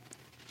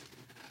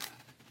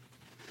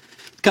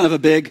Kind of a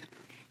big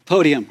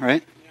podium,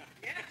 right?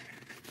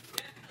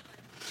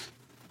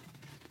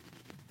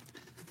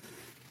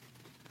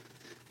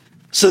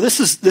 So this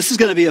is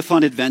going to be a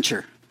fun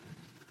adventure.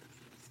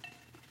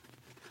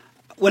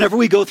 Whenever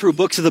we go through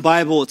books of the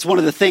Bible, it's one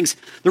of the things,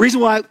 the reason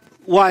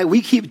why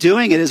we keep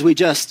doing it is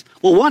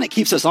one, it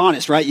keeps us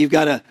honest, right? You've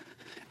got to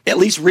at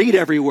least read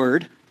every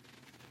word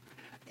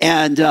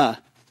and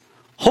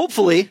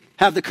hopefully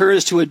have the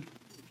courage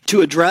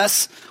to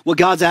address what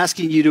God's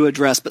asking you to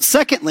address. But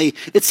secondly,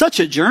 it's such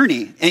a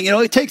journey. And,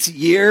 it takes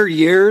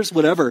years,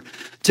 whatever,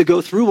 to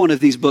go through one of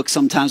these books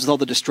sometimes with all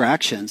the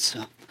distractions.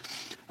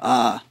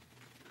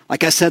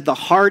 Like I said, the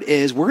heart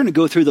is we're going to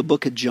go through the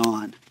book of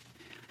John.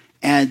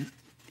 And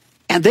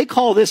they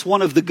call this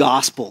one of the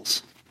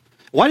Gospels.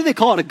 Why do they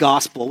call it a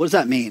gospel? What does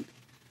that mean?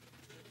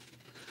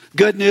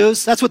 Good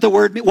news? That's what the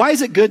word means. Why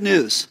is it good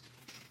news?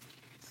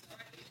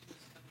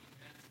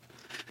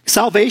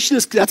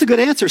 That's a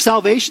good answer.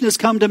 Salvation has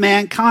come to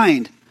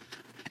mankind.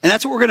 And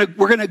that's what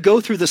we're going to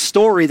go through the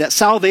story, that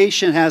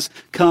salvation has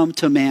come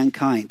to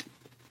mankind.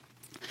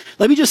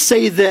 Let me just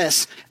say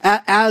this.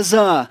 As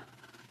a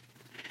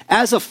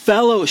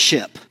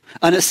fellowship,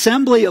 an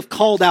assembly of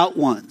called out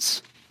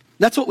ones,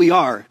 that's what we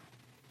are.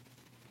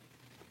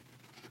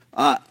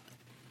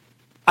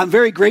 I'm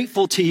very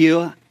grateful to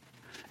you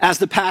as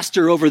the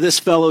pastor over this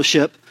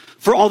fellowship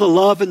for all the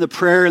love and the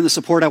prayer and the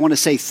support. I want to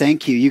say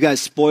thank you. You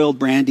guys spoiled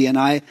Brandy and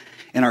I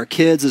and our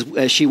kids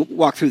as she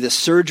walked through this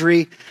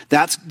surgery.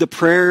 That's the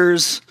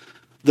prayers,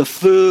 the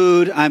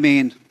food. I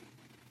mean,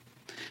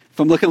 if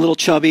I'm looking a little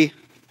chubby,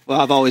 well,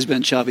 I've always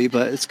been chubby,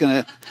 but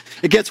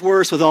it gets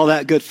worse with all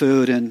that good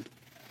food.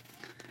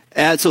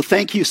 And so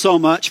thank you so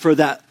much for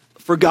that,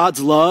 for God's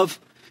love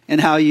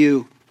and how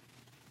you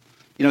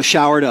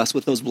showered us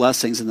with those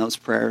blessings and those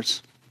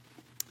prayers.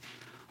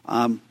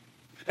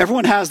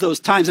 Everyone has those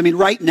times. I mean,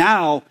 right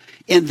now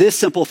in this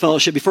simple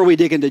fellowship, before we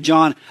dig into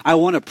John, I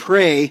want to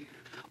pray.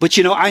 But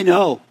I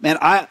know, man,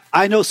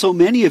 I know so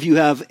many of you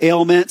have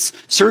ailments,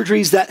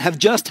 surgeries that have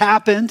just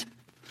happened,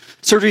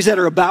 surgeries that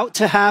are about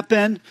to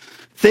happen,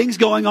 things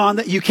going on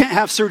that you can't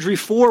have surgery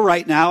for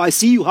right now. I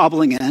see you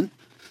hobbling in,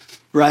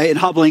 right, and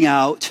hobbling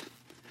out.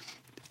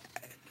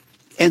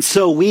 And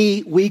so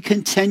we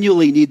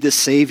continually need this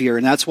Savior,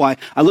 and that's why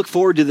I look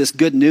forward to this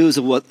good news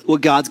of what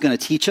God's going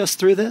to teach us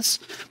through this.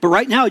 But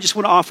right now, I just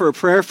want to offer a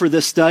prayer for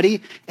this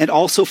study and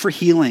also for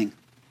healing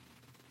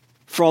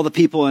for all the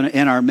people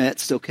in our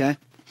midst, okay?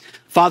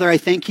 Father, I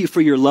thank you for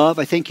your love.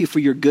 I thank you for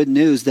your good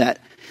news that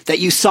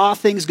you saw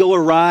things go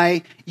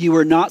awry. You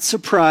were not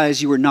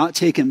surprised. You were not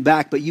taken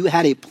back, but you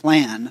had a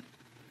plan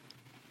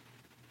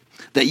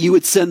that you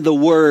would send the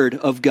word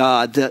of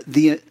God,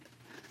 the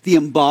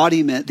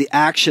embodiment, the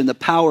action, the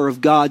power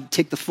of God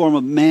take the form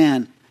of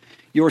man,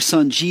 your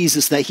son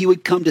Jesus, that he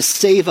would come to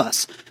save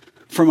us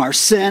from our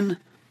sin,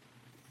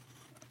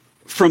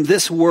 from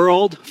this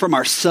world, from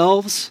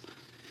ourselves.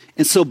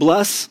 And so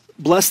bless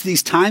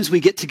these times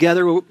we get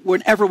together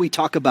whenever we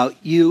talk about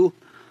you,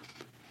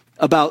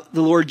 about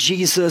the Lord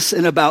Jesus,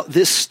 and about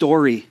this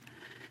story.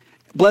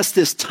 Bless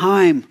this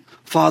time,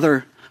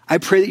 Father. I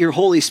pray that your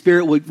Holy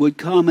Spirit would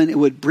come and it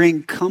would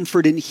bring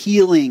comfort and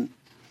healing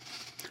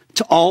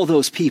to all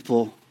those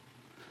people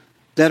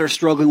that are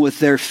struggling with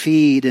their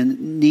feet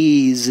and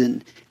knees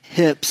and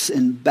hips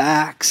and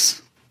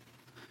backs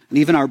and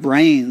even our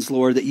brains,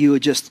 Lord, that you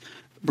would just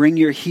bring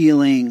your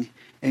healing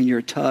and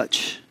your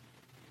touch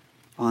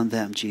on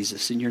them,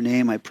 Jesus. In your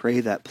name, I pray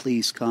that.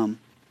 Please come.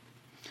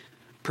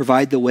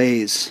 Provide the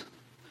ways,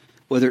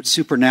 whether it's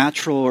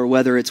supernatural or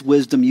whether it's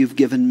wisdom you've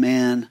given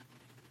man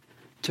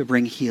to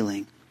bring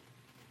healing.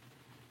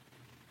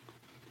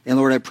 And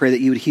Lord, I pray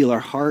that you would heal our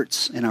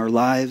hearts and our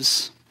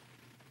lives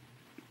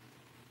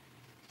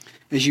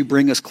as you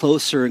bring us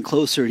closer and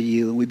closer to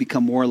you and we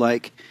become more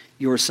like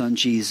your son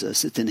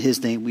Jesus. It's in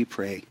his name we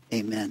pray.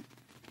 Amen.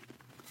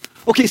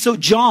 Okay, so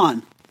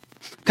John,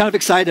 kind of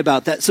excited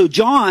about that. So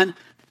John,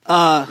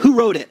 who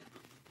wrote it?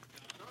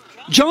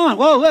 John.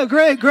 Whoa,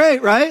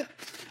 great, right?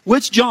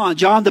 Which John?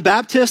 John the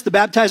Baptist, the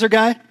baptizer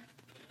guy?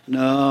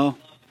 No.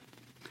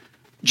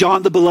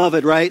 John the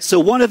Beloved, right?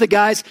 So one of the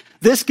guys,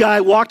 this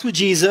guy walked with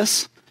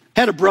Jesus,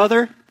 had a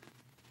brother.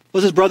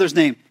 What's his brother's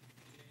name?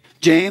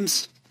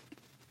 James.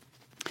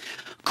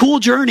 Cool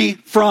journey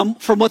from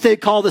what they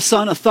call the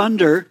son of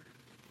thunder,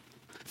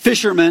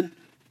 fisherman,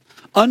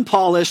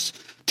 unpolished,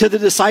 to the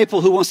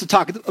disciple who wants to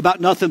talk about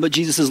nothing but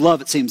Jesus'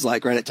 love, it seems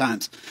like, right at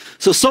times.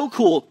 So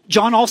cool.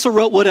 John also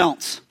wrote what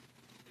else?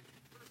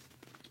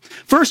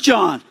 1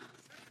 John,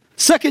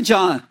 2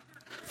 John,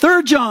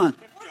 3 John.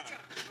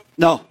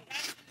 No.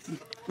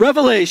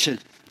 Revelation.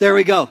 There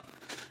we go.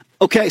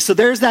 Okay, so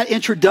there's that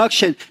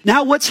introduction.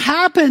 Now what's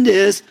happened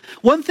is,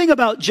 one thing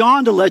about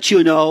John to let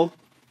you know,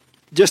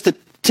 just to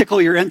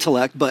tickle your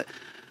intellect, but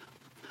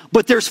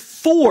there's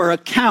 4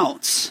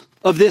 accounts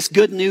of this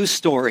good news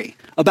story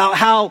about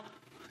how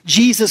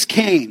Jesus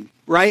came,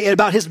 right? And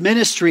about his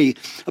ministry,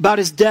 about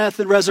his death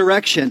and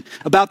resurrection,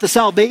 about the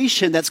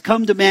salvation that's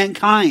come to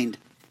mankind.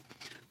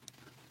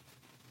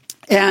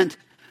 And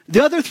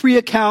the other 3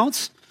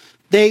 accounts,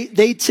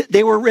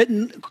 They were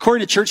written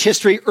according to church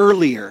history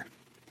earlier.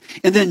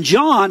 And then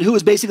John, who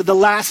was basically the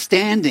last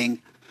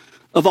standing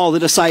of all the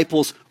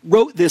disciples,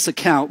 wrote this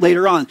account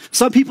later on.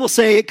 Some people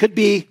say it could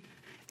be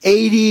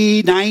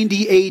 80,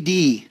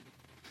 90 AD.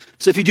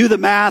 So if you do the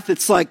math,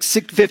 it's like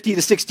 50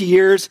 to 60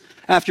 years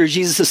after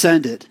Jesus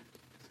ascended.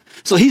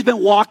 So he's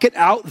been walking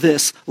out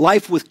this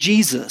life with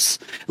Jesus,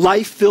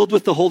 life filled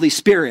with the Holy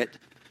Spirit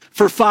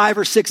for 5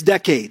 or 6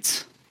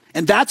 decades.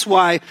 And that's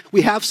why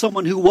we have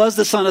someone who was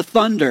the son of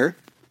thunder,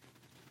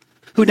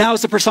 who now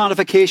is the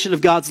personification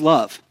of God's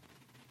love.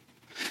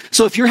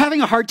 So if you're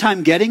having a hard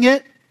time getting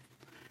it,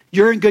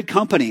 you're in good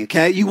company,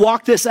 okay? You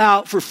walk this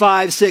out for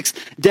 5, 6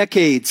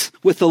 decades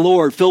with the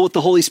Lord, filled with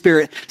the Holy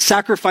Spirit,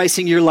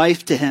 sacrificing your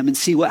life to him, and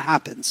see what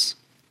happens.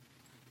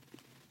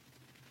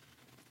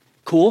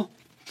 Cool?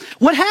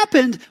 What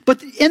happened,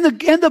 but in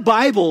the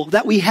Bible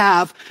that we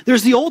have,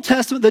 there's the Old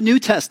Testament, the New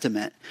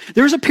Testament.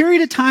 There's a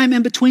period of time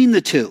in between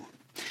the two.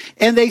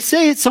 And they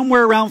say it's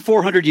somewhere around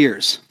 400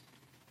 years.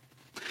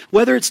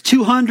 Whether it's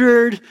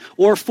 200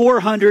 or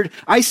 400,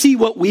 I see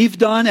what we've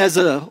done as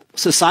a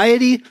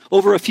society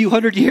over a few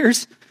hundred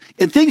years,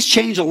 and things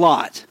change a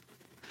lot.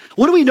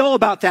 What do we know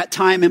about that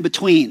time in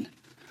between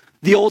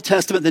the Old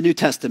Testament and the New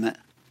Testament?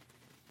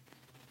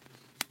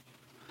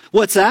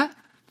 What's that?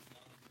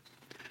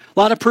 A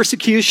lot of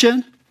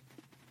persecution.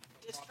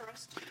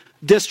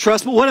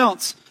 Distrust. But what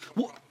else?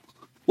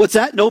 What's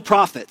that? No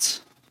prophets.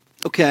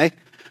 Okay.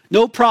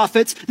 No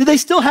prophets. Did they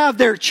still have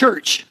their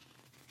church,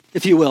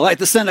 if you will, like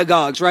the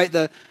synagogues, right?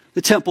 The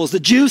temples. The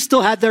Jews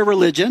still had their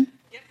religion,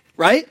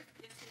 right?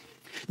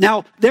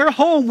 Now, their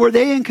home, were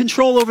they in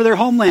control over their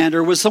homeland,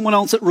 or was someone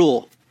else at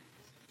rule?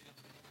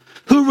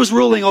 Who was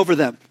ruling over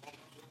them?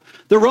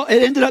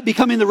 It ended up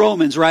becoming the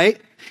Romans, right?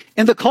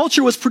 And the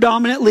culture was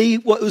predominantly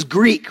what was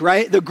Greek,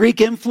 right? The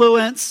Greek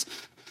influence.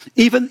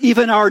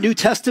 Even our New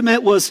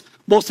Testament was,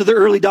 most of the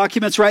early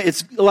documents,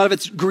 right? A lot of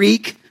it's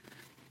Greek.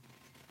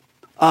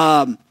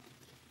 So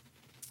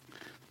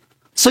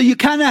you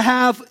kind of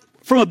have,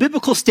 from a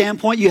biblical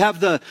standpoint, you have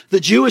the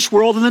Jewish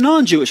world and the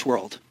non-Jewish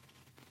world.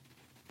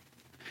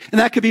 And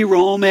that could be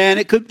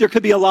Roman. There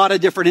could be a lot of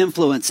different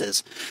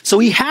influences. So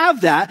we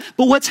have that.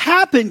 But what's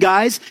happened,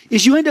 guys,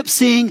 is you end up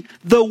seeing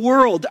the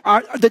world.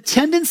 The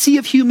tendency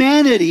of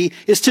humanity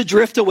is to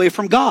drift away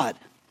from God.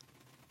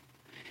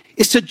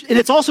 And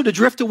it's also to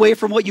drift away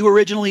from what you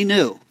originally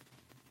knew.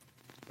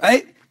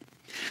 Right?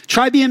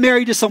 Try being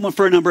married to someone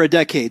for a number of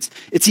decades.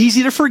 It's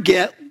easy to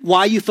forget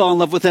why you fell in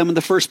love with them in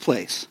the first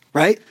place,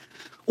 right?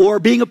 Or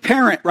being a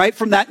parent, right?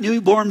 From that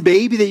newborn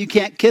baby that you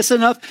can't kiss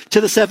enough to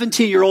the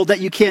 17-year-old that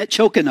you can't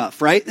choke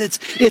enough, right?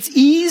 It's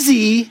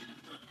easy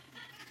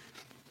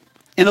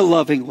in a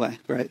loving way,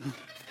 right?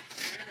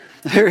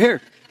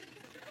 Here.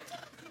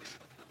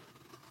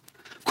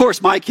 Of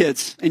course, my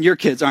kids and your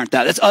kids aren't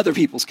that. It's other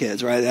people's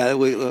kids, right?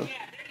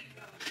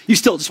 You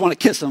still just want to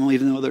kiss them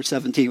even though they're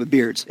 17 with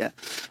beards, yeah.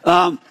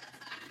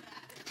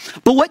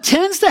 But what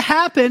tends to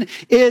happen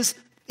is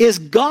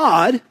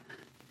God,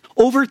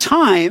 over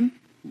time,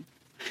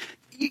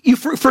 you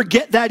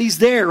forget that he's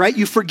there, right?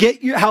 You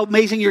forget how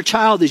amazing your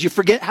child is. You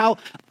forget how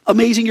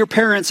amazing your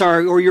parents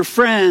are, or your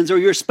friends, or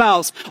your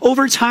spouse.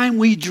 Over time,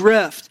 we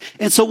drift.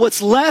 And so what's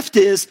left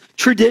is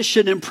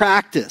tradition and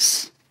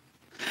practice.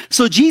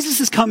 So Jesus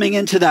is coming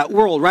into that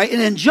world, right?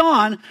 And in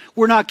John,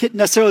 we're not getting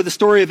necessarily the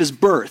story of his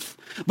birth.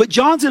 But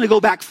John's going to go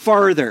back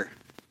farther.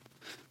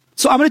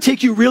 So I'm going to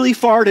take you really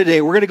far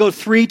today. We're going to go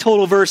 3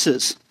 total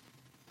verses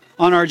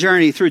on our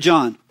journey through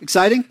John.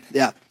 Exciting?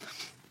 Yeah.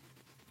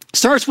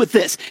 Starts with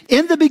this.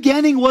 In the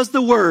beginning was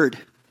the Word,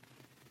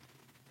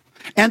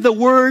 and the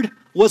Word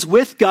was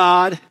with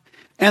God,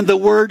 and the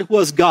Word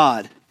was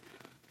God.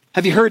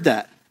 Have you heard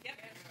that? Yep.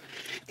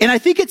 And I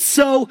think it's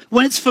so,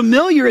 when it's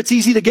familiar, it's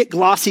easy to get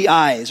glossy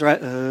eyes,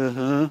 right?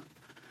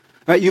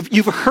 Right?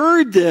 You've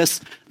heard this,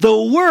 the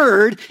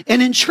Word,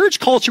 and in church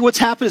culture, what's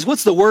happened is,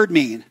 what's the Word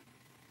mean?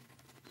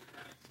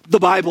 The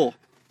Bible.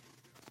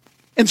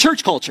 In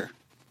church culture,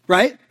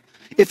 right?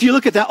 If you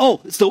look at that,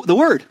 it's the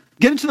Word.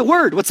 Get into the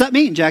Word. What's that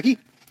mean, Jackie?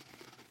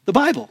 The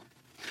Bible.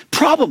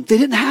 Problem, they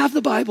didn't have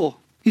the Bible.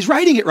 He's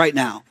writing it right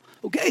now.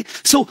 Okay?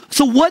 So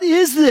what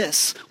is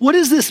this? What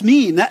does this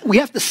mean? That we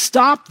have to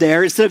stop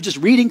there instead of just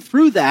reading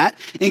through that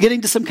and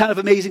getting to some kind of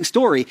amazing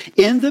story.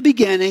 In the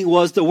beginning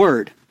was the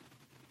Word.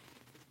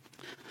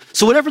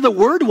 So whatever the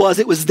Word was,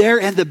 it was there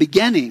in the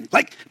beginning,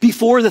 like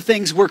before the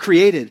things were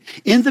created.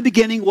 In the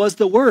beginning was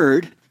the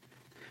Word.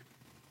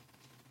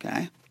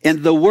 Okay?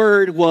 And the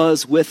Word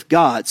was with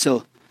God.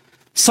 So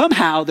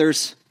somehow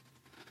there's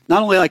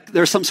not only like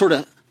there's some sort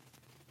of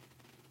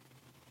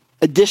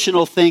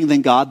additional thing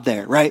than God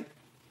there, right?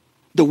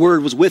 The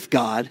Word was with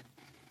God,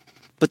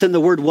 but then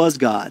the Word was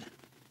God.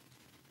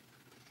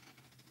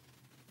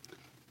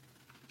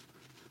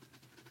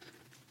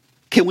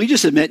 Can we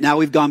just admit now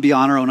we've gone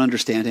beyond our own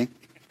understanding?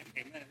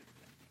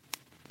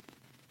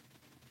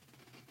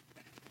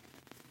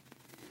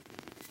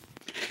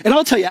 And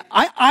I'll tell you,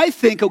 I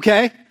think,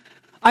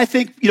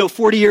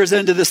 40 years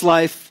into this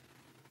life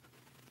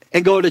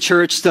and going to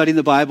church, studying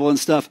the Bible and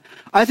stuff,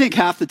 I think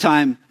half the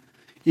time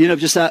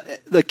Just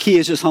the key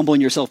is just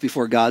humbling yourself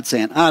before God,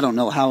 saying, I don't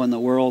know how in the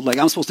world, like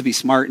I'm supposed to be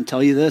smart and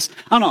tell you this.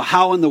 I don't know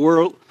how in the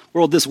world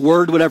this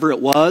word, whatever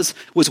it was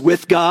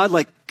with God,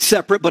 like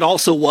separate, but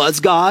also was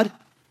God.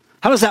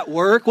 How does that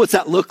work? What's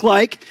that look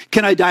like?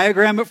 Can I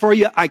diagram it for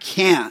you? I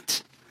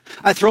can't.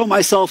 I throw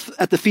myself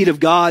at the feet of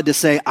God to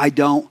say, I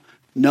don't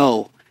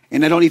know.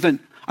 And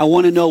I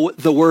want to know what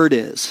the word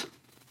is.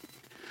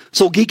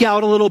 So geek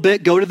out a little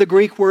bit, go to the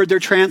Greek word they're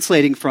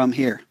translating from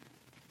here.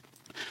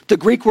 The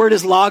Greek word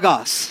is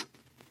logos.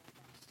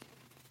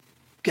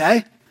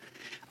 Okay?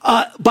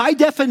 By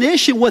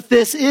definition, what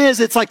this is,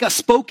 it's like a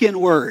spoken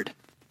word.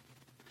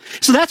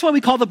 So that's why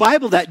we call the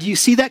Bible that. Do you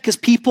see that? Because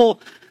people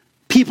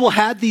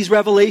had these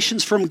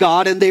revelations from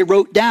God and they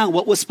wrote down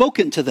what was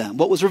spoken to them,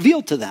 what was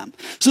revealed to them.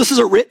 So this is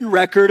a written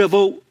record of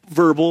a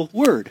verbal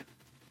word.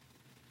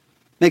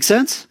 Make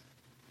sense?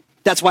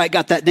 That's why it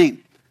got that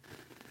name.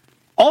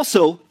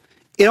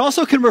 It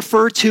also can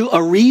refer to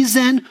a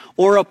reason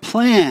or a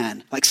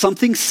plan, like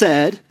something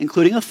said,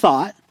 including a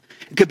thought.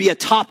 It could be a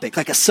topic,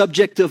 like a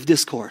subject of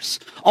discourse.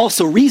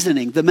 Also,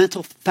 reasoning, the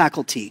mental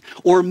faculty,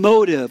 or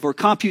motive, or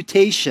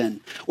computation,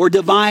 or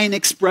divine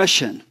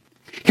expression.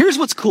 Here's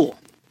what's cool.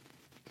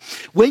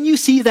 When you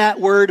see that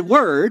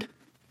word,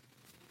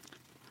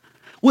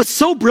 what's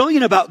so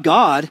brilliant about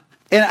God,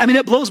 and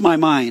it blows my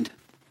mind.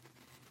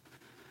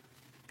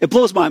 It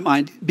blows my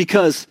mind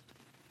because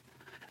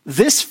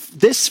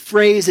this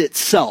phrase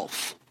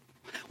itself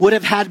would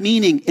have had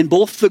meaning in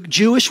both the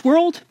Jewish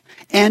world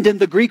and in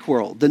the Greek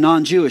world, the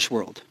non-Jewish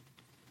world.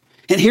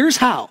 And here's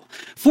how.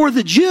 For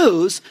the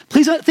Jews,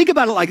 please think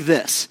about it like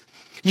this.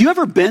 You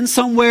ever been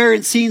somewhere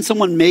and seen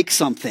someone make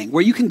something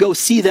where you can go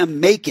see them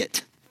make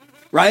it,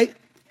 right?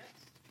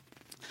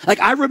 Like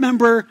I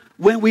remember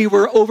when we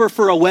were over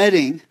for a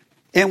wedding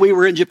and we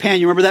were in Japan.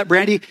 You remember that,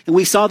 Brandy? And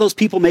we saw those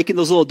people making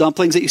those little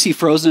dumplings that you see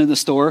frozen in the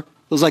store.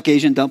 Those like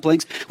Asian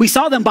dumplings. We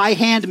saw them by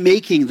hand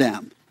making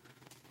them.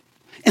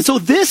 And so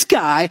this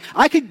guy,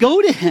 I could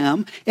go to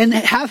him and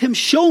have him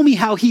show me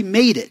how he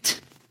made it.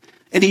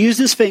 And he used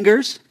his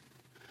fingers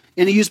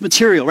and he used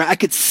material, right? I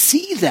could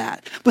see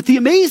that. But the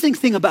amazing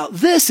thing about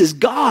this is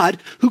God,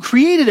 who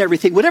created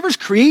everything, whatever's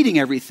creating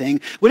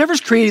everything,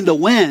 whatever's creating the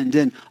wind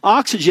and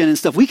oxygen and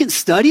stuff, we can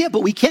study it,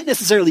 but we can't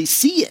necessarily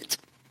see it.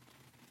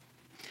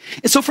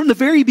 And so from the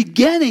very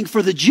beginning,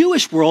 for the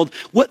Jewish world,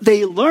 what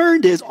they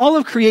learned is all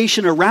of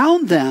creation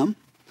around them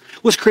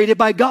was created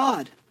by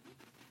God.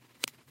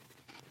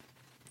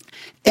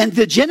 And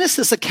the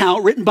Genesis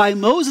account written by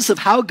Moses of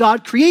how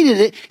God created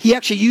it, he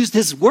actually used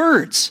his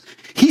words.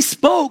 He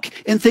spoke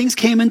and things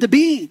came into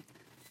being.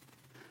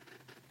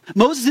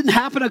 Moses didn't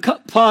happen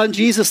upon God and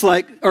Jesus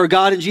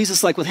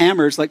like with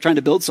hammers, like trying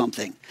to build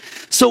something.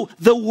 So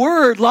the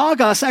word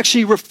logos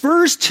actually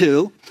refers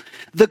to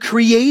the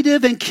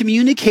creative and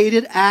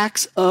communicated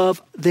acts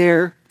of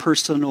their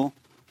personal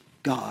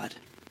God.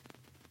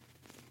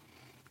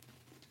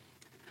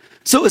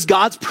 So it was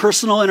God's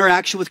personal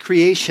interaction with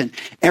creation.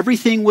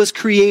 Everything was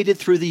created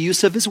through the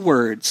use of his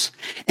words.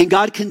 And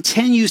God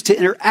continues to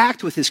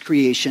interact with his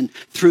creation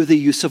through the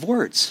use of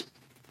words.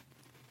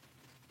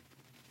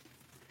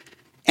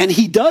 And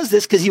he does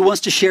this because he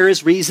wants to share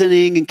his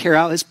reasoning and carry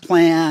out his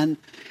plan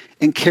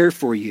and care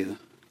for you.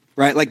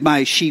 Right? Like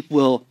my sheep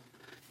will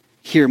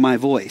hear my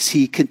voice.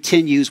 He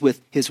continues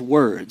with his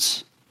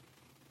words.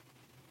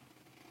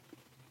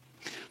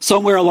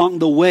 Somewhere along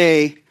the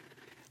way,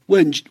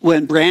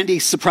 when Brandy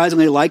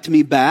surprisingly liked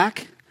me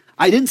back,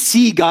 I didn't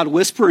see God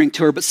whispering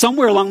to her, but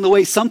somewhere along the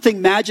way,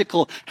 something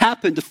magical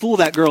happened to fool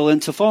that girl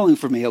into falling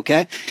for me,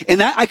 okay?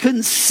 And that I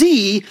couldn't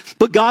see,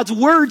 but God's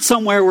words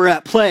somewhere were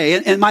at play.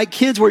 And my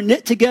kids were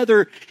knit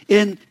together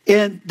in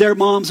their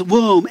mom's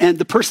womb, and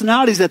the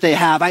personalities that they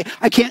have, I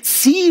can't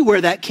see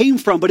where that came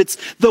from, but it's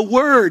the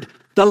word,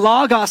 the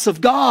logos of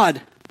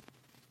God.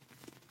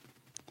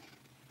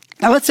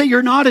 Now let's say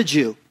you're not a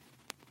Jew,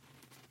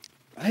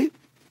 right?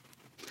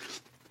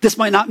 This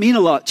might not mean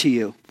a lot to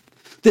you.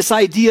 This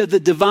idea of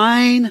the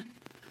divine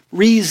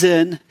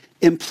reason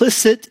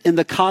implicit in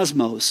the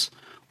cosmos,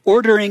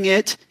 ordering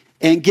it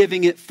and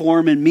giving it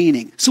form and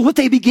meaning. So what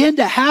they began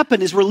to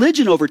happen is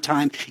religion over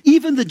time.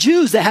 Even the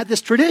Jews that had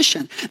this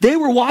tradition, they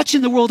were watching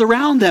the world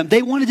around them.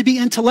 They wanted to be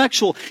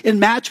intellectual and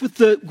match with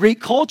the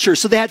Greek culture.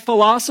 So they had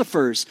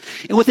philosophers.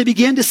 And what they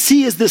began to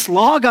see is this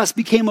logos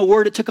became a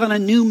word. It took on a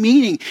new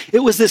meaning. It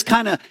was this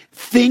kind of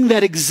thing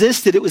that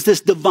existed. It was this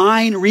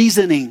divine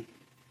reasoning.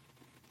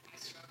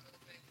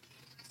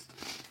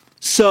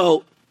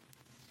 So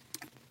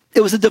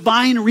it was a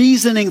divine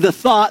reasoning, the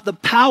thought, the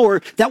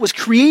power that was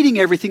creating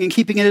everything and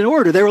keeping it in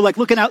order. They were like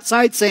looking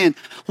outside saying,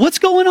 what's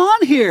going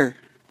on here?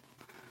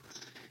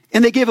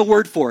 And they gave a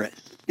word for it.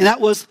 And that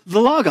was the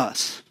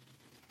Logos.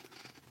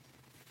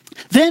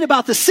 Then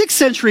about the 6th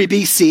century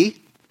BC,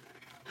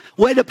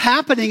 what ended up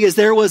happening is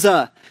there was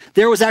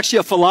actually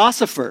a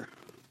philosopher,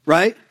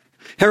 right?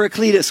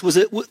 Heraclitus was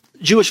a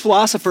Jewish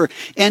philosopher.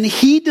 And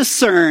he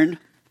discerned,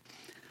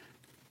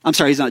 I'm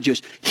sorry, he's not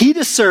Jewish. He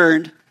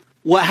discerned,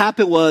 what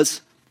happened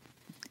was,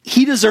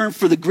 he discerned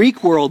for the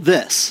Greek world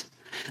this,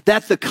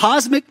 that the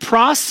cosmic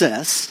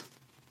process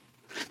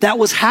that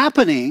was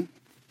happening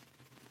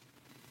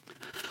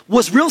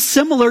was real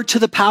similar to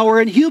the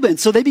power in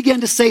humans. So they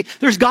began to say,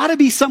 there's got to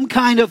be some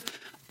kind of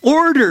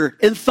order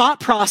and thought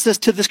process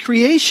to this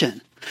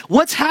creation.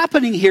 What's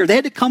happening here? They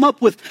had to come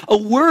up with a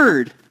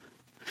word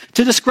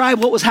to describe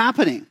what was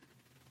happening.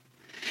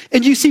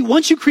 And you see,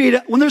 once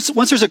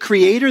there's a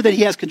creator, then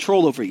he has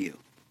control over you.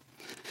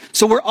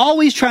 So we're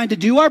always trying to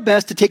do our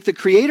best to take the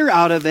creator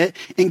out of it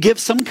and give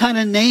some kind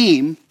of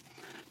name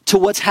to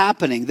what's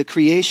happening, the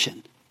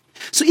creation.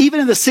 So even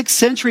in the 6th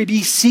century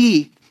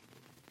BC,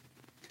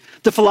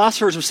 the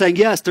philosophers were saying,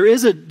 yes, there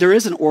is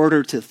an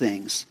order to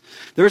things.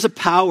 There is a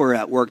power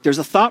at work. There's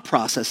a thought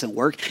process at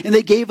work. And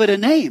they gave it a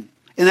name.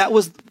 And that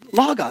was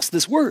logos,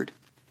 this word.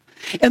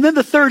 And then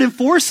the 3rd and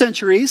 4th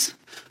centuries,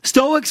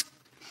 Stoics,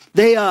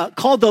 they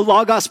called the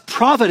logos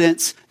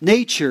providence,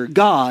 nature,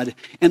 God,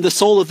 and the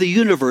soul of the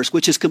universe,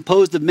 which is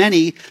composed of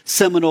many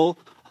seminal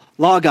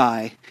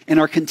logi and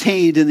are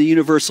contained in the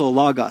universal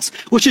logos,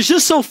 which is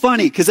just so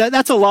funny because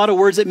that's a lot of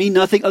words that mean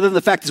nothing other than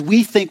the fact that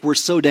we think we're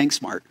so dang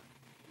smart.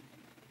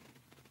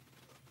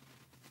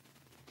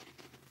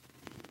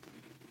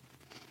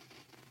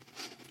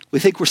 We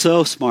think we're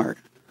so smart.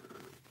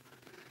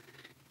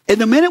 And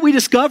the minute we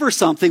discover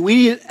something, we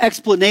need an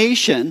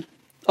explanation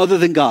other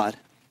than God.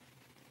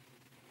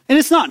 And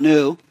it's not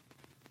new.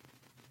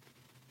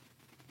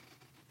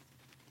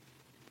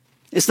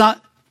 It's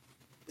not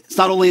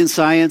only in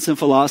science and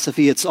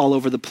philosophy, it's all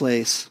over the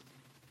place.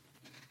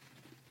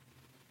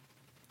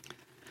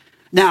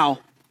 Now,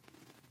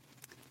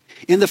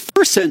 in the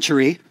 1st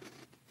century,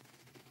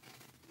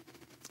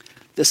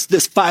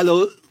 this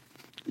Philo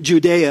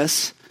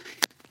Judaeus,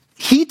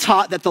 he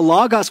taught that the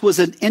Logos was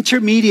an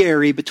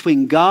intermediary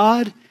between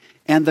God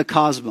and the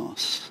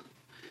cosmos,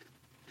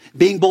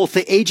 being both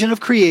the agent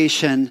of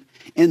creation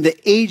and the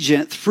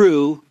agent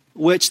through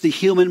which the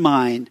human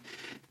mind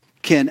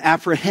can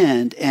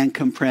apprehend and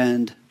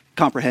comprehend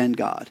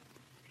God.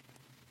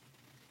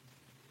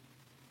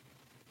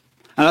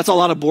 Now, that's a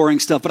lot of boring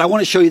stuff, but I want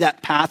to show you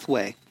that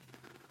pathway.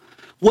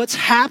 What's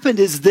happened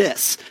is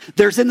this.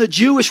 There's in the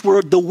Jewish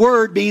word, the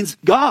word means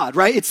God,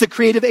 right? It's the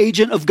creative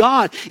agent of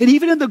God. And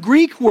even in the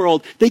Greek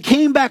world, they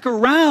came back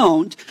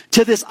around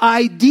to this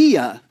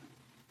idea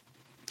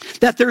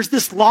that there's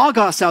this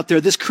logos out there,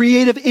 this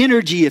creative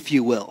energy, if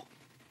you will.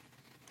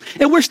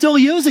 And we're still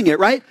using it,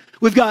 right?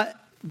 We've got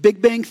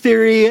Big Bang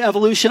Theory,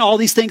 evolution, all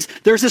these things.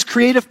 There's this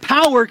creative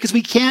power because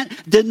we can't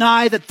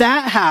deny that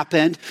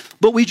happened,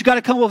 but we've got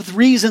to come up with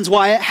reasons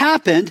why it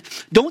happened.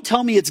 Don't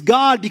tell me it's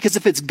God, because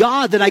if it's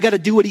God, then I got to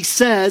do what he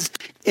says,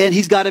 and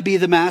he's got to be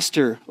the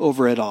master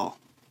over it all.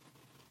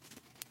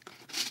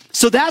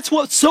 So that's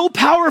what's so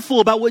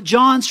powerful about what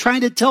John's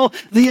trying to tell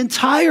the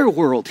entire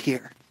world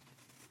here.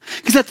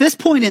 Because at this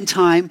point in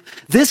time,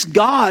 this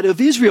God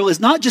of Israel is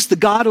not just the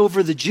God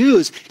over the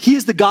Jews. He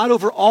is the God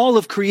over all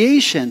of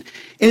creation.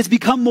 And it's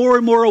become more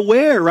and more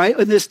aware, right,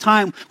 in this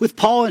time with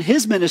Paul and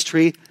his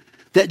ministry,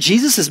 that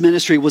Jesus'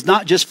 ministry was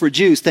not just for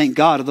Jews, thank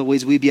God,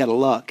 otherwise we'd be out of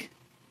luck.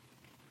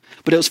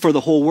 But it was for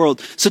the whole world.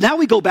 So now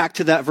we go back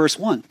to that verse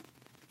 1.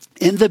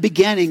 In the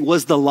beginning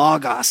was the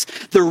Logos,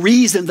 the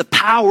reason, the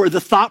power,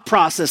 the thought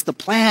process, the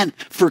plan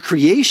for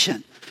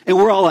creation. And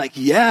we're all like,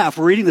 yeah, if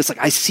we're reading this, like,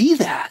 I see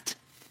that.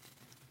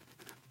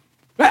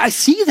 I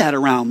see that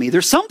around me.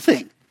 There's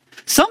something.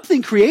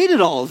 Something created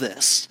all of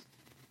this.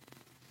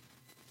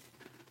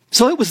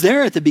 So it was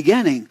there at the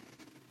beginning.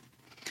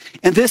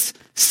 And this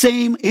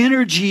same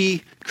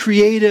energy,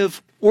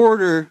 creative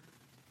order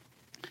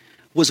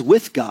was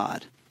with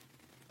God.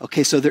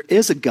 Okay, so there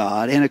is a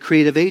God and a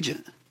creative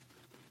agent.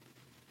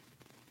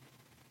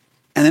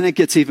 And then it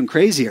gets even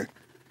crazier.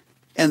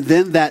 And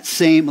then that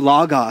same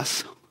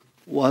Logos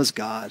was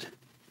God.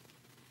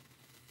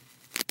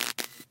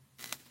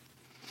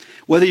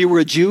 Whether you were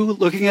a Jew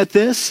looking at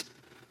this,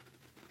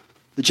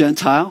 the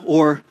Gentile,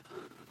 or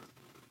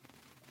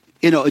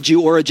a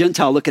Jew or a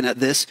Gentile looking at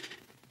this,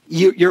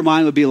 your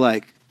mind would be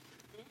like,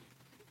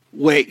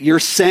 wait, you're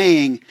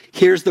saying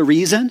here's the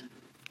reason?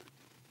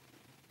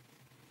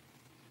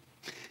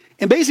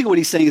 And basically what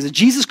he's saying is that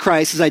Jesus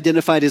Christ is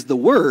identified as the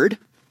Word,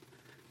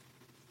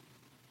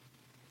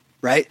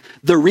 right?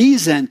 The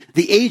reason,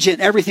 the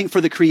agent, everything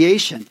for the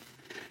creation.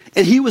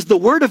 And he was the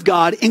Word of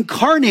God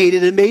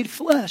incarnated and made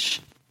flesh.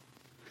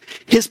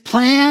 His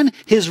plan,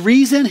 his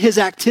reason, his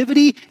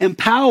activity, and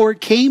power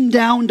came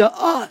down to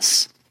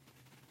us.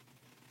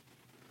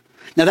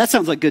 Now that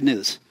sounds like good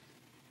news.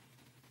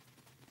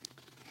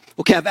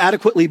 Okay, I've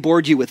adequately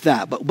bored you with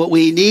that, but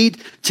we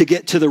need to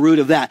get to the root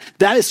of that.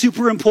 That is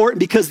super important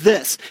because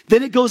this.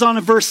 Then it goes on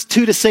in verse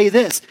 2 to say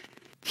this.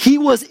 He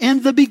was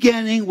in the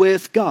beginning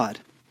with God.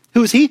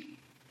 Who is he?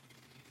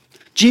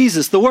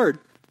 Jesus, the Word,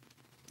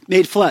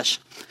 made flesh.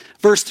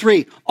 Verse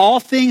 3, all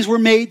things were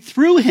made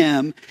through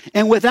him,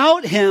 and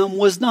without him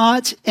was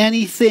not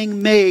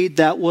anything made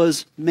that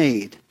was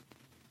made.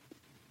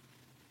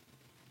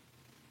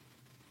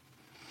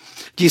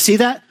 Do you see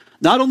that?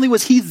 Not only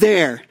was he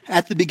there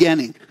at the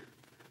beginning,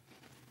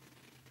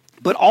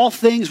 but all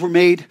things were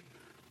made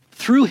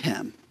through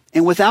him,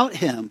 and without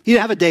him, he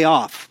didn't have a day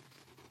off.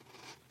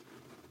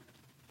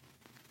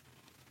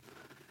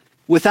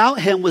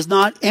 Without him was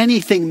not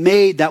anything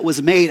made that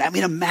was made. I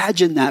mean,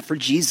 imagine that for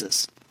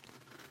Jesus.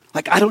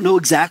 Like, I don't know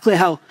exactly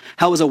how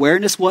his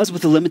awareness was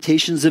with the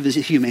limitations of his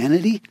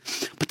humanity,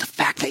 but the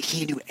fact that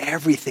he knew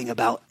everything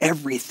about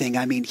everything,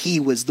 I mean, he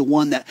was the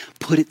one that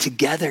put it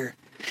together.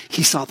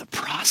 He saw the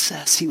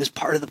process. He was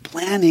part of the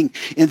planning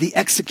and the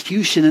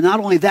execution. And not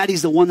only that,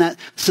 he's the one that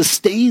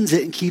sustains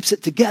it and keeps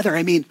it together.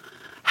 I mean,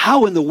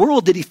 how in the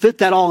world did he fit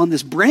that all in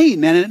this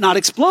brain, man, and it not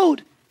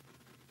explode?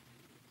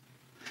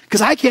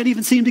 Because I can't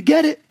even seem to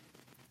get it.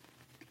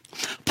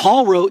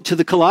 Paul wrote to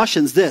the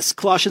Colossians this,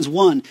 Colossians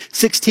 1,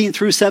 16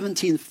 through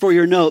 17 for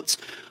your notes.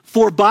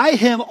 For by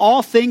him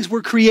all things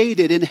were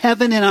created in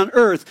heaven and on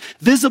earth,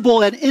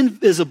 visible and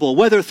invisible,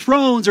 whether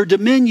thrones or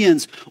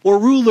dominions or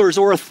rulers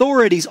or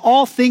authorities,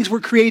 all things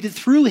were created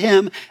through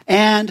him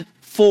and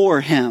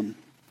for him.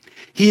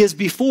 He is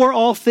before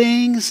all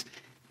things,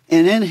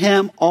 and in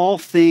him all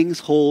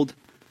things hold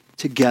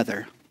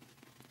together.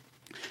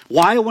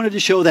 Why I wanted to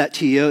show that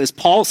to you is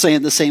Paul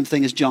saying the same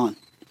thing as John.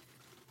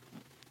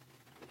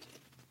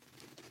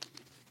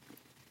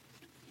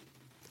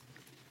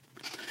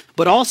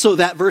 But also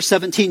that verse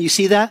 17, you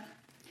see that?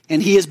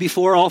 And he is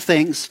before all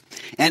things,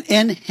 and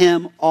in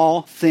him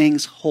all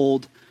things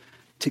hold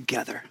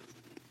together.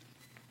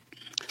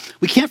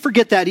 We can't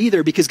forget that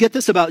either, because get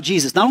this about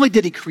Jesus. Not only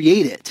did he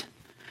create it,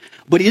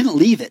 but he didn't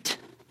leave it.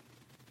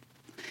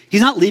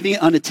 He's not leaving it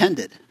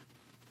unattended.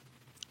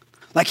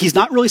 Like, he's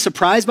not really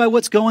surprised by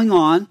what's going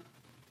on.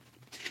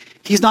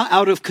 He's not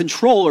out of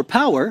control or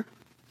power.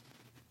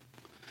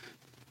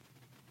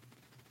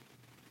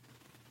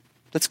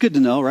 That's good to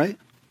know, right?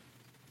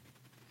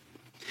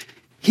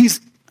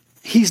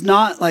 He's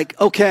not like,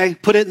 okay,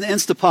 put it in the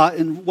Instapot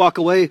and walk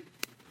away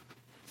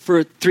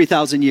for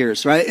 3,000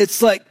 years, right?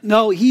 It's like,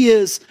 no, he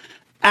is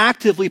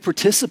actively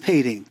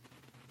participating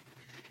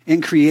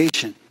in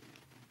creation.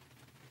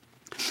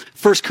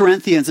 1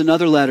 Corinthians,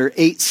 another letter,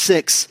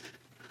 8:6.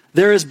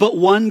 There is but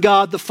one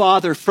God, the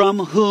Father, from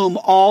whom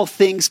all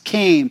things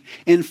came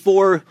and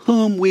for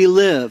whom we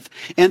live.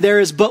 And there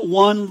is but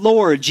one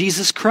Lord,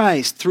 Jesus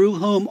Christ, through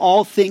whom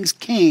all things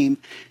came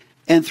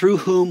and through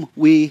whom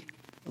we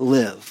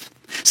live.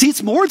 See,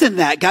 it's more than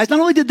that, guys.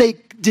 Not only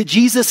did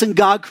Jesus and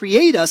God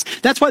create us,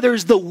 that's why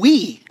there's the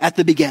we at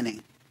the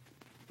beginning.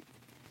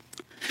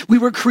 We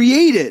were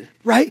created,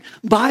 right,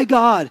 by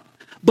God,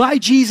 by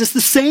Jesus,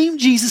 the same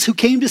Jesus who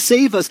came to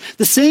save us,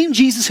 the same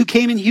Jesus who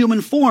came in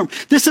human form.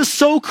 This is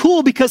so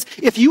cool because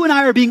if you and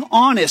I are being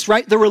honest,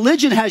 right, the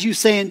religion has you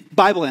saying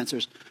Bible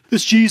answers.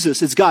 It's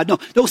Jesus, it's God.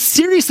 No,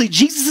 seriously,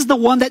 Jesus is the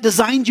one that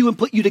designed you and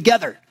put you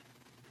together.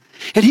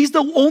 And he's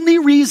the only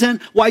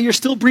reason why you're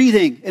still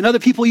breathing and other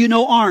people you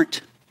know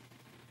aren't.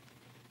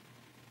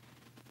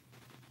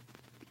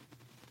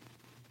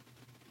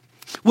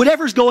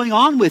 Whatever's going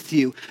on with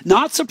you,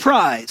 not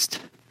surprised.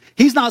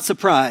 He's not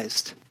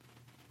surprised.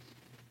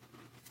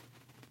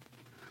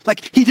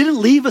 Like, he didn't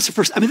leave us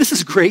for, this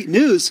is great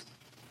news.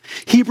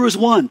 Hebrews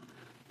 1,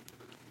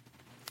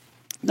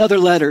 another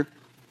letter.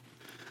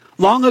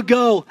 Long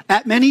ago,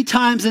 at many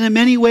times and in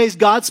many ways,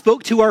 God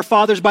spoke to our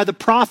fathers by the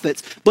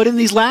prophets. But in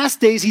these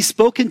last days, he's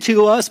spoken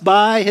to us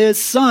by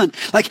his Son.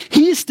 Like,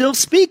 he is still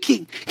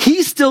speaking.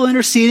 He's still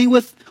interceding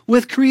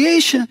with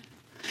creation.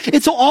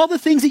 And so all the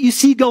things that you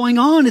see going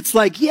on, it's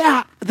like,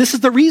 yeah, this is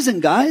the reason,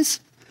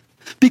 guys.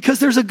 Because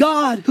there's a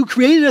God who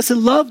created us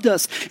and loved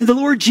us. And the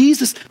Lord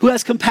Jesus who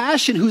has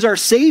compassion, who's our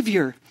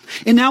Savior.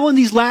 And now in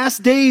these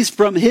last days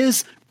from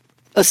his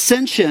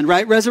ascension,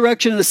 right?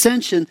 Resurrection and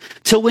ascension,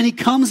 till when he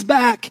comes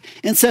back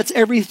and sets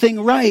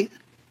everything right.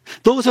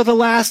 Those are the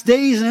last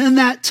days. And in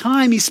that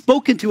time, he's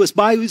spoken to us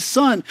by his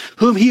Son,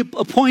 whom he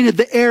appointed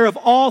the heir of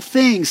all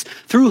things,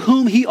 through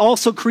whom he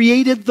also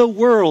created the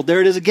world.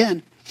 There it is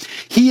again.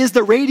 He is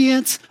the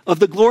radiance of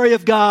the glory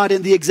of God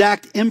and the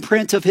exact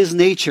imprint of his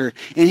nature.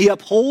 And he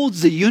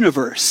upholds the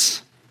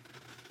universe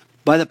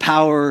by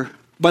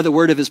the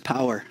word of his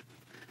power.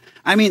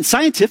 I mean,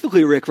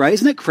 scientifically, Rick, right?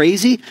 Isn't it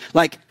crazy?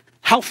 Like,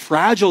 how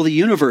fragile the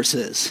universe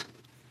is.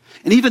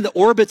 And even the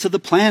orbits of the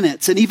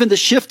planets, and even the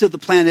shift of the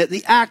planet,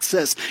 and the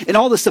axis, and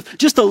all this stuff.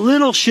 Just a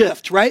little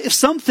shift, right? If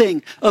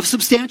something of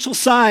substantial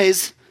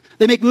size,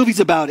 they make movies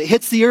about it,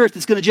 hits the earth,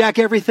 it's going to jack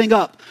everything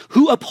up.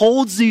 Who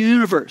upholds the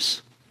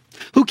universe?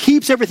 Who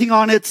keeps everything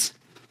on its,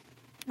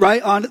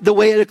 right, on the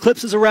way it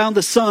eclipses around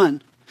the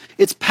sun?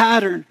 Its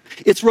pattern,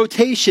 its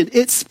rotation,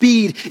 its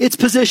speed, its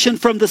position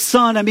from the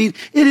sun. I mean,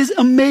 it is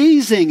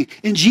amazing.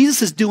 And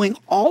Jesus is doing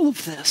all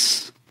of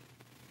this.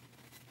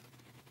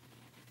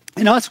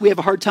 And us, we have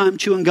a hard time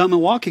chewing gum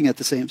and walking at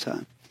the same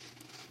time.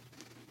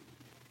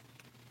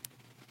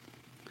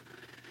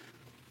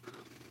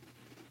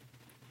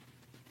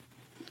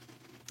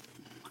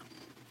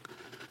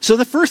 So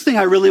the first thing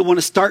I really want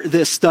to start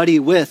this study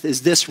with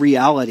is this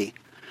reality.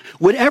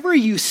 Whatever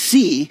you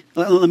see,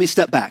 let me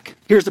step back.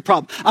 Here's the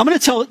problem. I'm going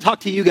to talk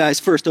to you guys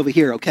first over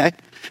here, okay?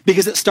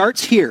 Because it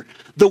starts here.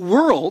 The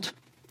world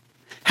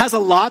has a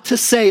lot to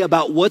say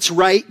about what's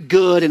right,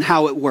 good, and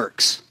how it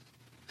works.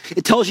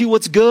 It tells you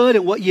what's good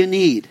and what you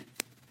need.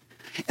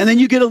 And then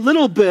you get a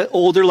little bit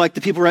older, like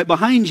the people right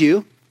behind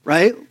you,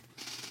 right?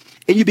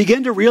 And you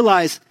begin to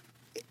realize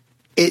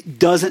it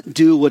doesn't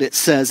do what it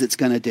says it's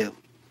going to do.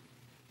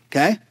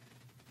 Okay?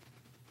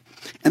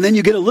 And then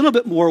you get a little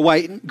bit more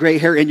white and gray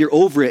hair and you're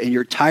over it and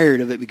you're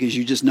tired of it because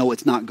you just know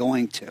it's not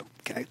going to.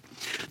 Okay?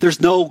 There's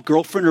no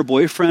girlfriend or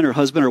boyfriend or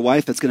husband or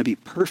wife that's going to be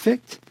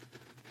perfect.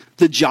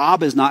 The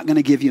job is not going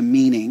to give you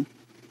meaning.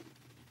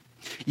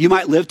 You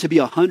might live to be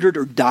 100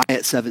 or die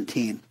at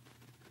 17.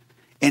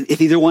 And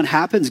if either one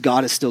happens,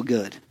 God is still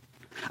good.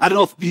 I don't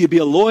know if you'd be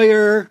a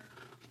lawyer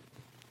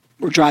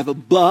or drive a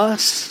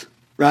bus,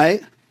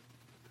 right?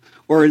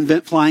 Or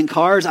invent flying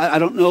cars. I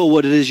don't know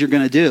what it is you're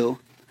going to do.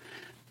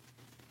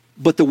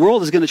 But the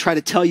world is going to try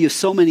to tell you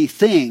so many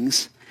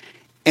things.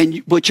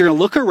 But you're going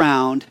to look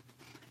around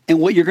and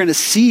what you're going to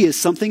see is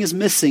something is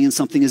missing and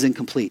something is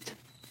incomplete.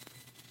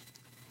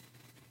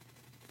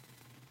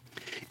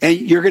 And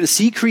you're going to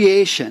see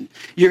creation.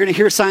 You're going to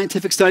hear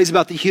scientific studies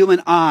about the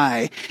human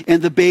eye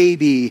and the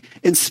baby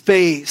and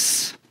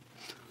space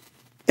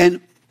and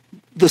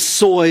the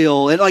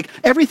soil and like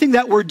everything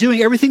that we're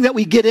doing, everything that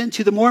we get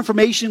into, the more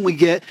information we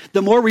get,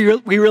 the more we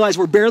realize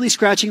we're barely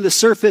scratching the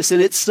surface and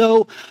it's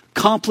so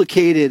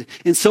complicated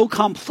and so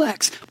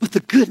complex. But the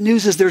good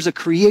news is there's a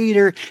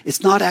creator.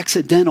 It's not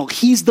accidental.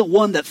 He's the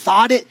one that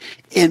thought it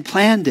and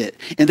planned it.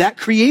 And that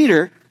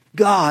creator,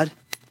 God,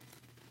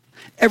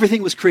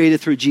 everything was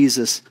created through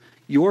Jesus,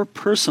 your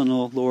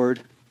personal Lord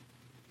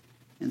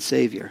and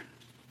Savior.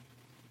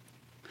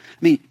 I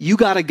mean, you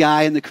got a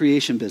guy in the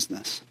creation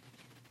business.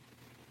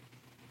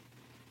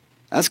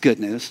 That's good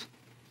news.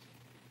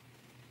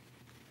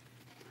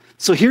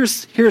 So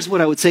here's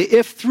what I would say.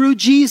 If through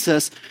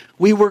Jesus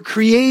we were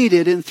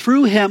created and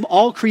through him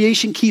all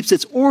creation keeps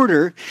its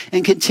order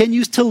and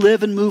continues to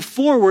live and move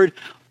forward,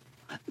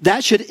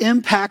 that should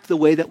impact the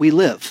way that we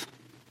live.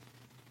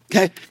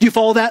 Okay? Do you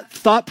follow that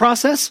thought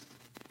process?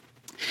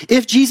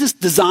 If Jesus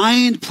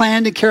designed,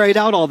 planned, and carried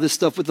out all this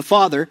stuff with the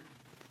Father,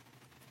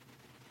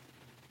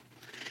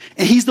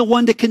 and he's the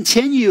one to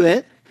continue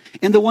it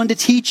and the one to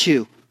teach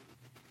you,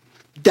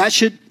 that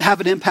should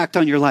have an impact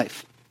on your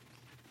life.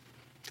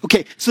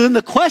 Okay, so then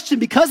the question,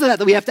 because of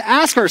that we have to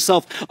ask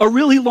ourselves, a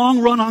really long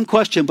run-on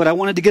question, but I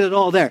wanted to get it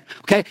all there.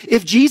 Okay,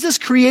 if Jesus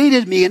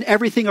created me and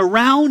everything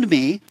around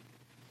me,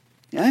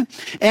 okay,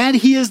 and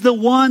he is the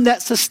one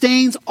that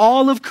sustains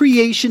all of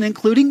creation,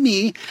 including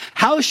me,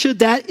 how should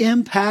that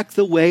impact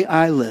the way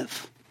I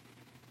live?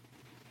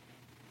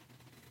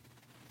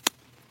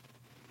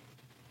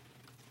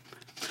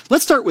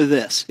 Let's start with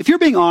this. If you're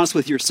being honest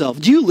with yourself,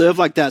 do you live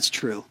like that's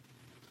true?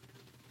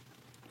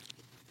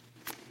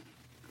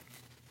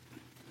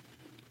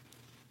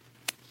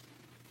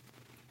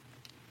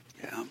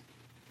 Yeah.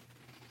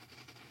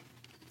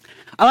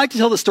 I like to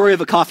tell the story of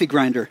a coffee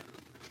grinder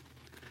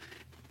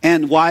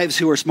and wives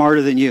who are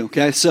smarter than you,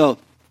 okay? So,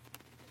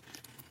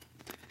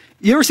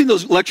 you ever seen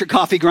those electric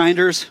coffee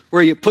grinders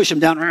where you push them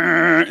down?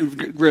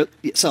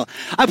 So,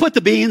 I put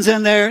the beans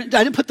in there. I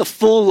didn't put the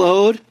full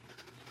load.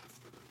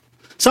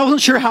 So I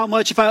wasn't sure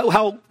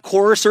how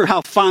coarse or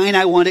how fine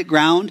I want it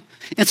ground.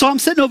 And so I'm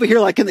sitting over here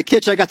like in the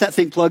kitchen. I got that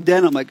thing plugged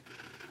in. I'm like,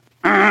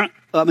 I'm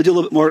going to do a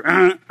little bit more.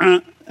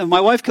 And my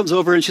wife comes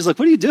over and she's like,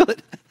 what are you doing?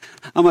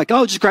 I'm like,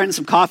 oh, just grinding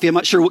some coffee. I'm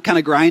not sure what kind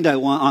of grind I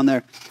want on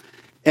there.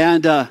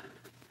 And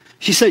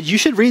she said, you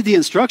should read the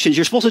instructions.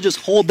 You're supposed to just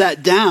hold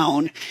that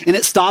down and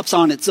it stops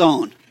on its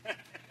own.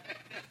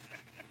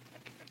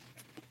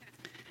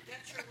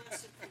 That's your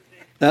lesson for the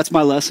day. That's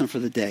my lesson for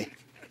the day.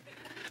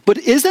 But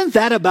isn't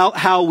that about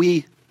how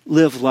we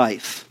live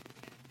life?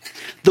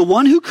 The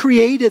one who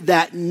created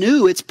that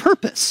knew its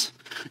purpose,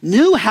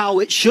 knew how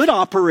it should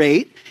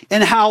operate,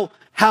 and how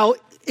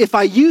if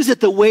I use it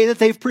the way that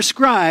they've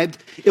prescribed,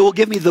 it will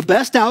give me the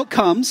best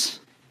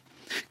outcomes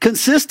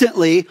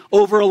consistently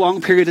over a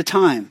long period of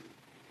time.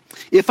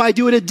 If I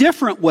do it a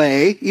different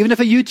way, even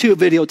if a YouTube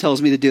video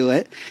tells me to do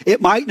it,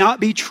 it might not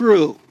be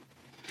true.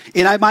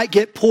 And I might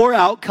get poor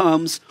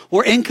outcomes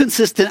or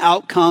inconsistent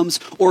outcomes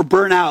or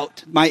burn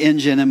out my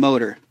engine and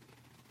motor.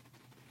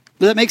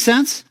 Does that make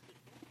sense?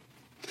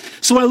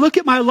 So when I look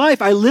at my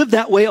life, I live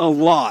that way a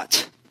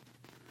lot.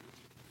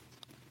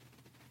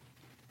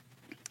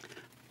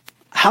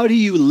 How do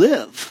you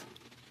live?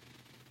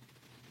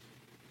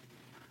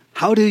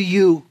 How do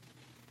you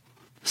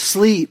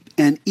sleep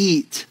and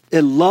eat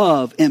and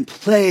love and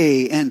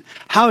play? And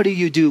how do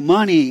you do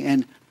money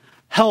and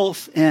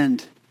health?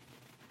 And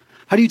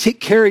how do you take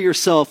care of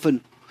yourself?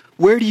 And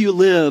where do you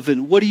live?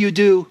 And what do you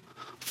do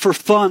for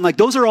fun? Like,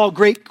 those are all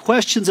great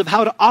questions of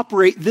how to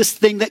operate this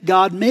thing that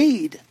God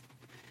made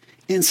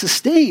and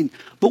sustain.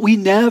 But we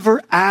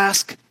never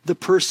ask the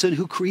person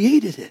who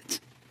created it.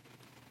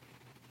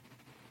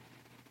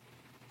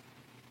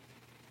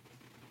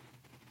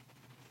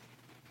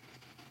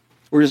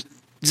 We're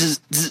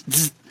just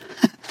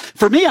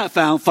for me, I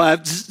found 5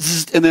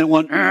 and then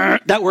 1.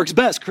 That works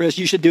best, Chris.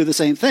 You should do the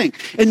same thing.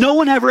 And no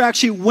one ever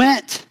actually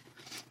went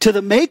to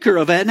the maker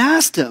of it and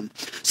asked him.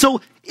 So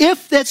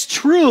if that's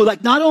true,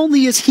 like not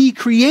only is he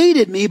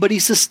created me, but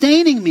he's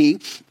sustaining me,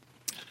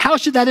 how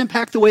should that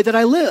impact the way that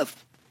I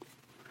live?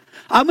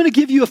 I'm going to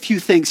give you a few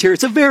things here.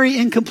 It's a very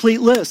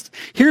incomplete list.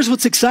 Here's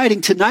what's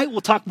exciting. Tonight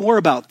we'll talk more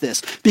about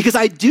this because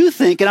I do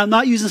think, and I'm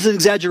not using this as an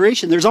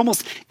exaggeration, there's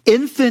almost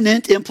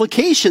infinite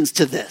implications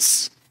to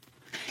this.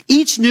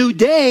 Each new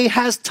day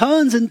has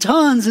tons and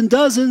tons and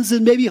dozens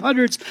and maybe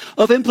hundreds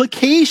of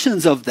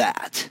implications of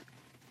that.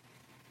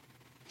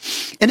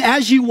 And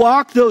as you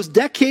walk those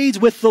decades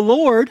with the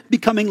Lord,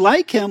 becoming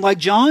like him, like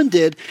John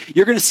did,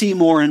 you're going to see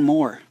more and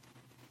more.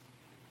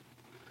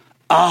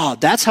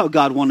 That's how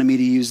God wanted me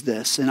to use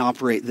this and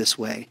operate this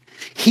way.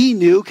 He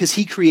knew because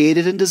he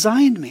created and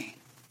designed me.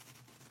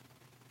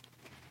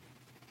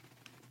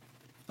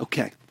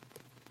 Okay.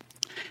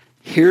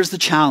 Here's the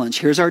challenge.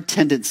 Here's our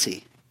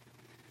tendency.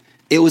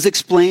 It was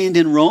explained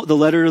in the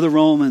letter to the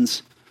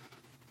Romans,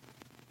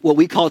 what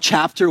we call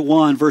chapter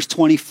 1, verse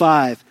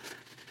 25.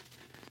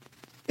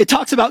 It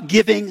talks about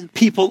giving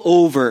people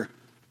over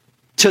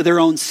to their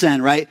own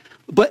sin, right?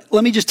 But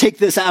let me just take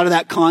this out of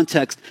that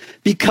context.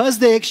 Because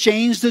they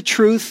exchanged the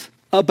truth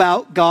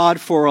about God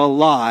for a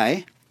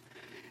lie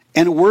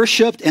and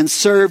worshiped and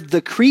served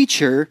the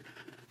creature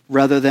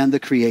rather than the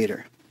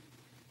creator.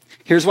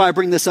 Here's why I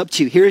bring this up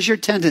to you. Here's your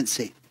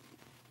tendency.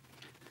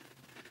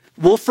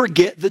 We'll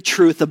forget the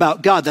truth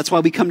about God. That's why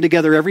we come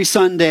together every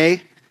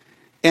Sunday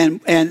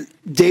and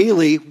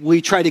daily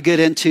we try to get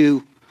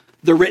into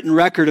the written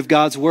record of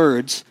God's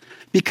words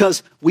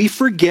because we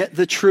forget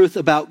the truth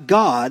about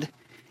God.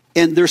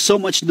 And there's so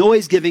much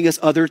noise giving us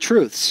other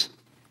truths.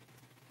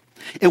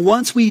 And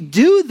once we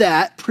do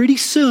that, pretty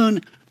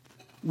soon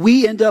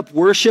we end up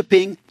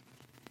worshiping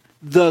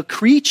the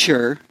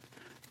creature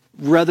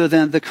rather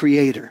than the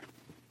creator.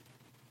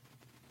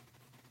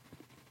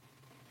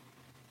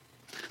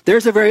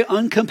 There's a very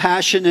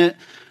uncompassionate,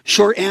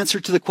 short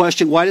answer to the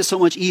question, why does so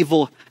much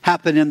evil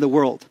happen in the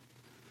world?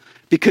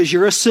 Because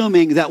you're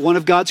assuming that one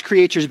of God's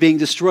creatures being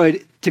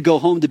destroyed to go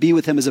home to be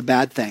with him is a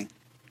bad thing.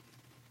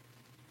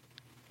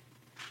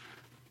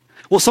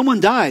 Well, someone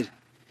died.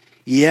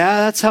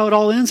 Yeah, that's how it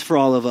all ends for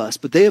all of us.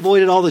 But they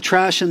avoided all the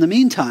trash in the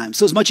meantime.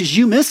 So as much as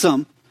you miss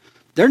them,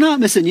 they're not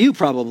missing you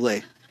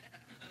probably.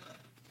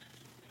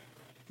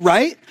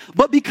 Right?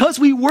 But because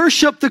we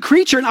worship the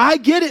creature, and I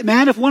get it,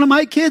 man. If one of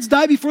my kids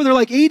die before they're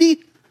like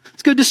 80,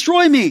 it's going to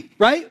destroy me,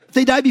 right? If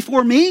they die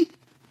before me,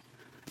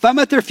 if I'm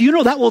at their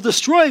funeral, that will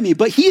destroy me.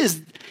 But he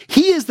is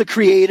the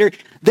creator.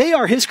 They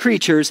are his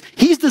creatures.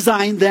 He's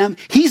designed them.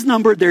 He's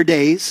numbered their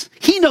days.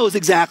 He knows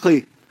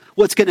exactly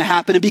what's going to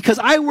happen. And because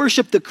I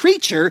worship the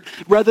creature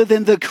rather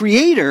than the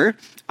creator,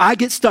 I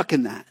get stuck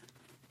in that.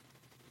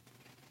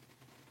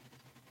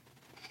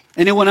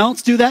 Anyone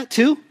else do that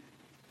too?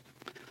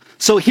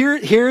 So here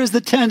is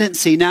the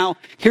tendency. Now,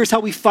 here's how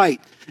we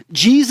fight.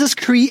 Jesus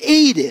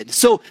created.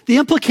 So the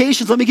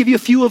implications, let me give you a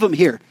few of them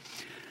here.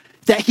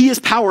 That he is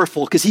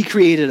powerful because he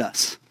created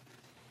us.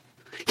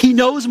 He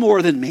knows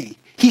more than me.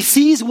 He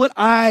sees what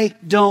I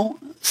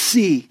don't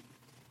see.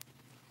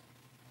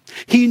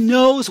 He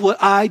knows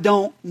what I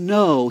don't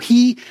know.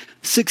 He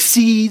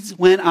succeeds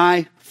when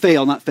I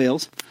fail, not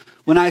fails.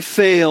 When I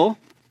fail,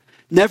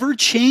 never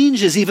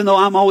changes even though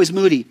I'm always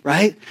moody,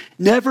 right?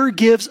 Never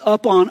gives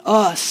up on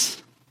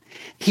us.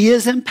 He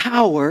is in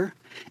power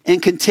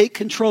and can take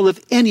control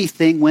of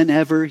anything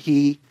whenever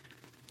he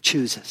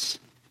chooses.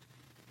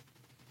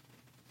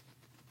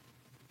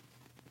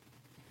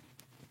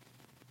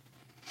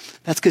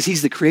 That's because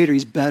he's the creator.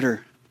 He's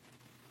better.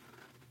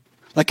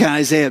 Like in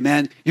Isaiah,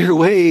 man, your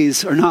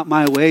ways are not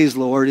my ways,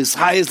 Lord. As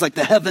high as like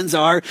the heavens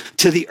are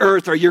to the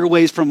earth are your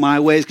ways from my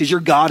ways because you're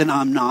God and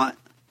I'm not.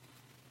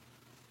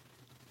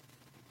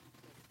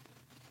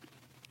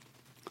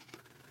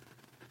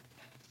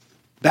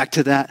 Back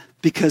to that.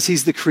 Because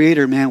he's the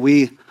creator, man,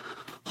 we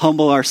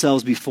humble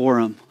ourselves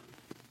before him.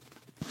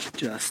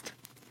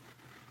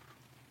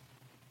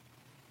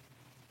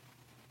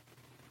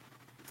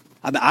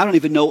 I don't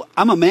even know.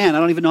 I'm a man. I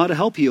don't even know how to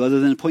help you other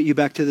than point you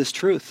back to this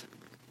truth.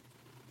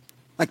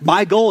 Like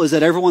my goal is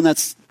that everyone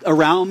that's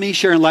around me,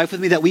 sharing life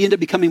with me, that we end up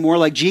becoming more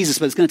like Jesus,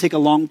 but it's going to take a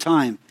long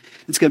time.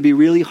 It's going to be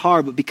really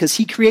hard, but because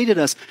he created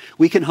us,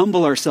 we can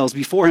humble ourselves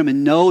before him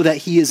and know that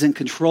he is in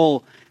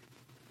control.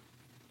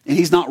 And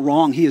he's not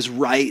wrong. He is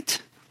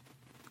right.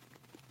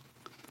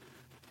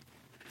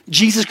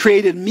 Jesus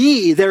created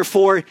me,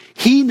 therefore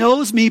he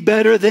knows me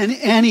better than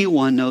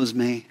anyone knows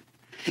me.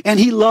 And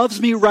he loves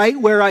me right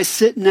where I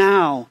sit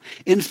now.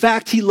 In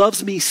fact, he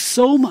loves me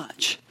so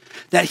much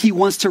that he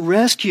wants to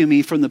rescue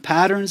me from the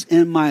patterns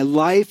in my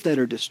life that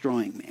are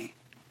destroying me.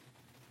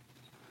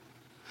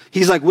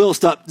 He's like, Will,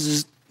 stop.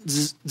 Zzz,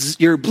 zzz, zzz.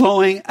 You're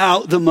blowing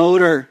out the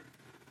motor.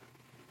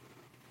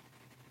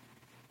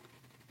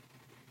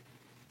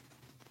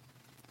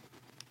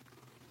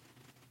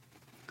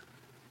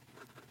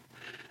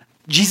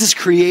 Jesus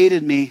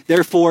created me,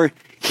 therefore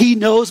he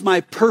knows my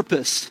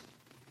purpose.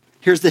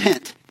 Here's the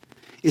hint.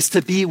 It's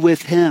to be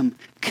with him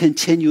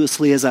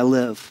continuously as I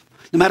live.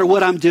 No matter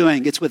what I'm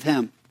doing, it's with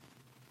him.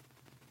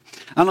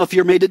 I don't know if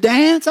you're made to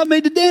dance. I'm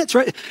made to dance,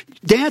 right?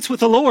 Dance with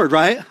the Lord,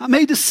 right? I'm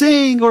made to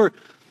sing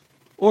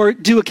or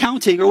do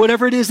accounting or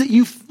whatever it is that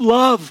you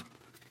love.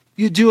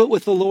 You do it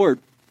with the Lord.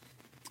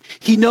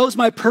 He knows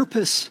my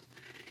purpose.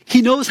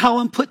 He knows how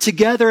I'm put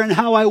together and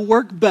how I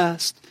work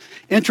best.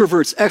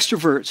 Introverts,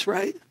 extroverts,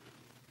 right?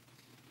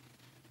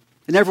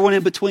 And everyone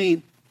in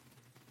between.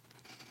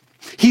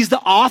 He's the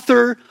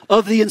author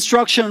of the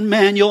instruction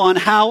manual on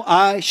how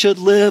I should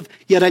live,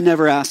 yet I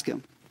never ask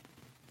him.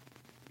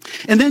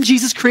 And then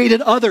Jesus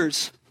created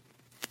others.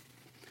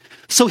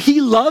 So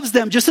he loves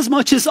them just as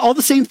much as all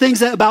the same things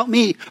that about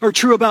me are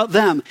true about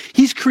them.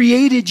 He's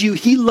created you.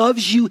 He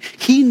loves you.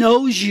 He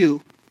knows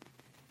you.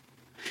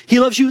 He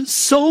loves you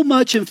so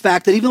much, in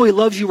fact, that even though he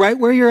loves you right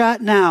where you're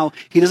at now,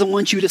 he doesn't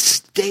want you to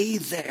stay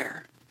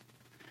there.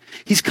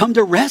 He's come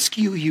to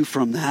rescue you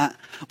from that.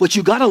 But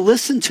you got to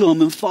listen to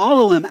him and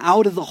follow him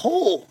out of the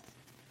hole.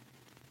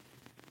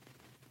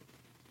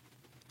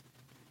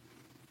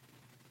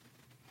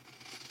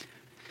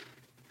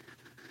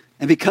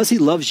 And because he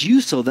loves you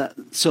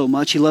so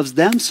much, he loves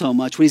them so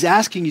much, what he's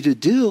asking you to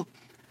do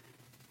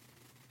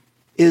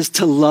is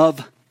to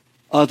love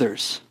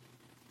others.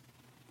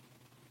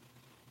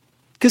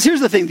 Because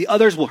here's the thing, the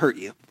others will hurt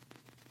you.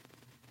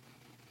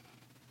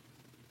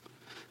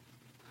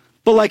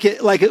 But like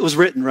it was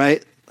written,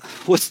 right?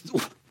 What's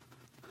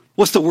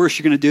the worst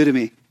you're going to do to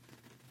me?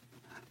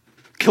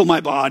 Kill my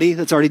body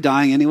that's already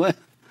dying anyway?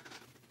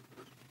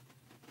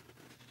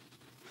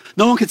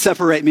 No one can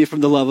separate me from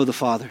the love of the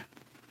Father.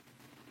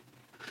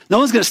 No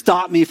one's going to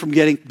stop me from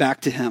getting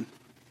back to him.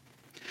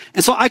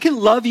 And so I can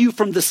love you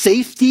from the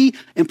safety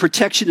and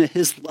protection of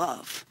his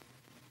love.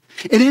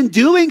 And in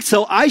doing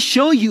so, I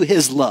show you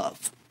his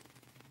love.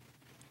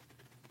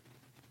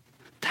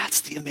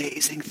 That's the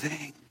amazing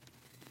thing.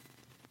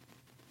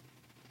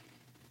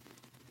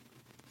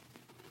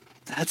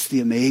 That's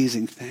the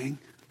amazing thing.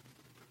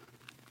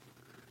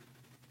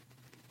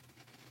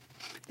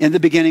 In the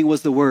beginning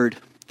was the Word.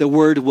 The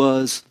Word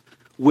was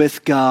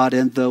with God,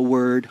 and the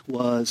Word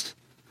was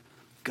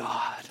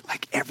God.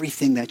 Like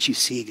everything that you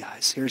see,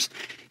 guys.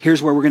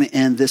 Here's where we're going to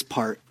end this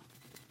part.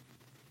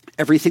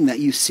 Everything that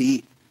you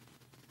see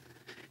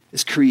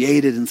is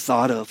created and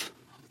thought of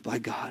by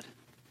God.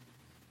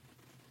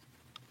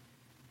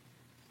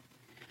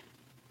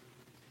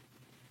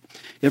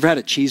 You ever had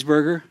a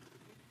cheeseburger?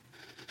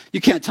 You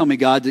can't tell me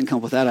God didn't come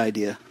up with that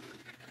idea.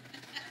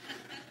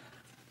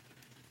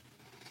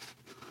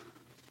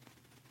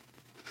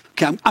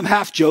 Okay, I'm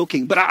half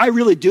joking, but I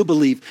really do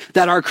believe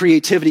that our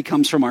creativity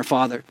comes from our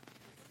Father.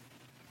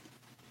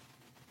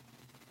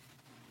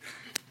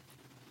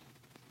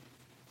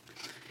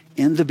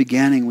 In the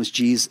beginning was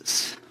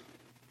Jesus.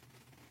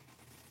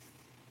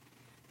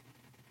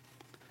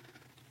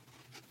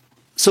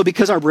 So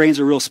because our brains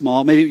are real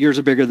small, maybe yours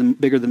are bigger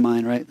than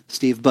mine, right,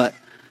 Steve? But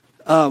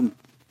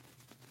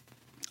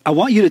I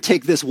want you to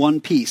take this one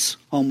piece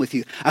home with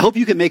you. I hope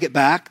you can make it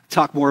back,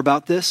 talk more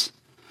about this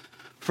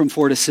from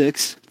 4 to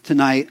 6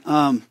 tonight.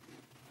 But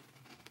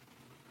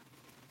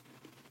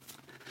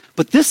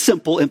this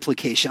simple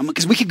implication,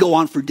 because we could go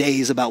on for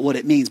days about what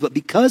it means, but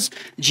because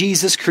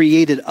Jesus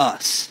created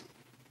us,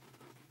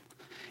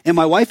 and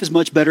my wife is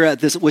much better at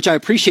this, which I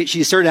appreciate.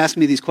 She started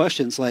asking me these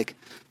questions like,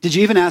 did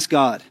you even ask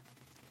God?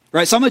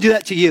 Right? So I'm going to do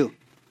that to you.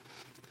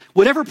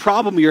 Whatever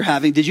problem you're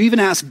having, did you even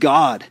ask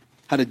God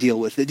how to deal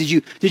with it? Did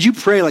you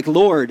pray like,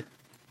 Lord,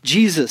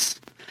 Jesus,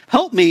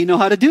 help me know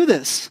how to do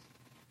this?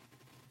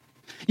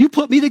 You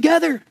put me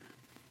together.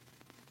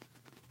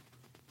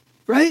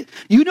 Right?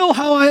 You know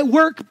how I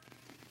work.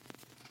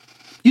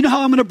 You know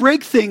how I'm going to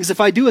break things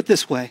if I do it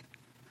this way.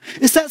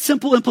 It's that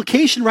simple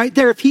implication right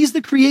there. If he's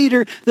the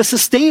creator, the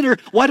sustainer,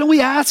 why don't we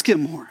ask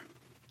him more?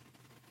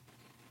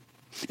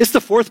 It's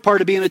the fourth part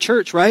of being a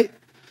church, right?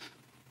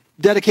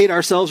 Dedicate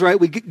ourselves, right?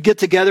 We get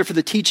together for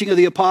the teaching of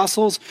the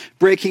apostles,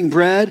 breaking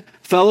bread,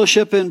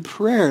 fellowship, and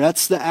prayer.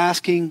 That's the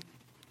asking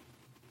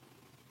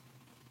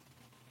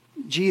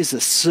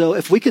Jesus. So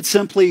if we could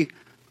simply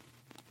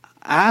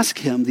ask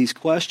him these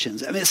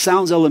questions. I mean, it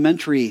sounds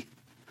elementary,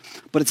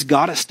 but it's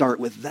got to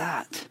start with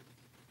that.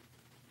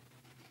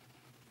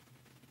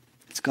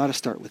 It's got to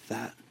start with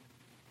that.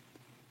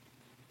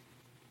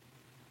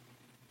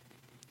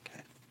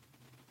 Okay.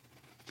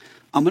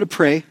 I'm going to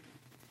pray.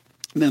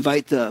 I'm going to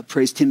invite the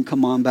praise team to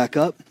come on back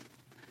up.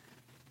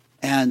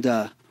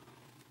 And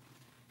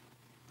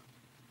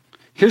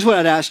here's what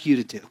I'd ask you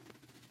to do.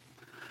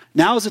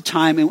 Now is the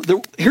time,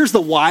 and here's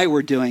the why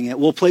we're doing it.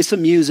 We'll play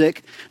some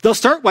music. They'll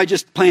start by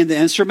just playing the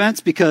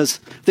instruments because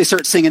if they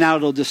start singing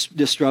out, it'll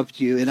disrupt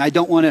you. And I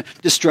don't want to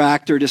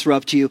distract or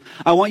disrupt you.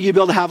 I want you to be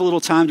able to have a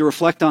little time to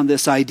reflect on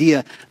this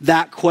idea,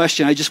 that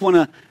question. I just want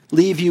to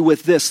leave you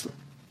with this.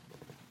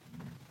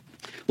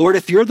 Lord,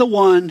 if you're the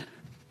one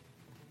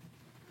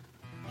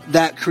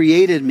that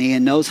created me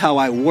and knows how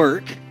I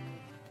work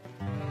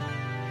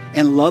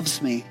and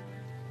loves me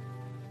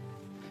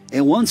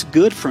and wants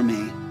good for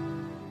me,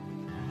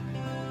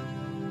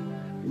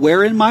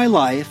 where in my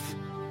life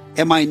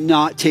am I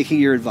not taking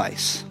your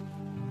advice?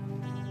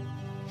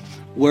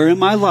 Where in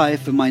my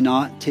life am I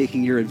not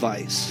taking your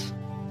advice?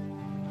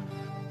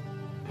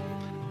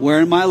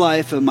 Where in my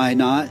life am I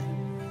not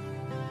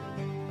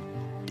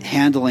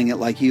handling it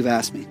like you've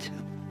asked me to?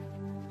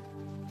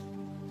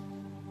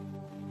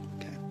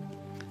 Okay.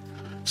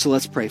 So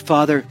let's pray.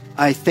 Father,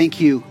 I thank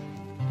you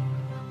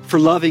for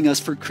loving us,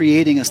 for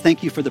creating us.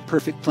 Thank you for the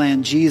perfect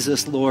plan,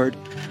 Jesus, Lord.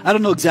 I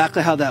don't know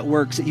exactly how that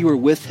works, that you were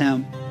with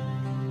him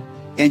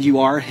and you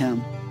are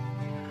him.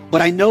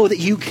 But I know that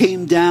you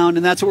came down,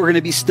 and that's what we're going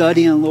to be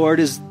studying, Lord,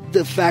 is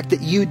the fact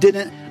that you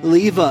didn't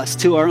leave us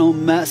to our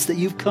own mess, that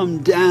you've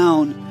come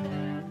down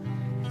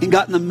and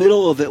got in the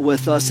middle of it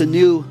with us, a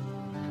new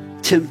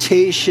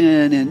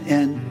temptation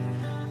and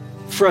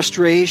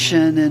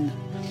frustration and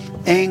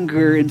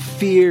anger and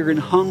fear and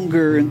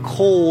hunger and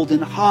cold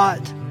and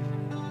hot.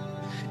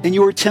 And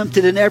you were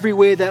tempted in every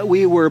way that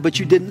we were, but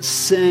you didn't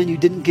sin, you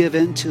didn't give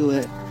in to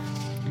it.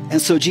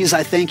 And so, Jesus,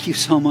 I thank you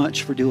so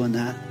much for doing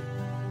that.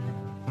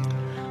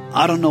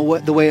 I don't know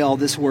what the way all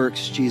this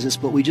works, Jesus,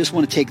 but we just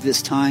want to take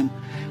this time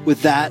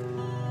with that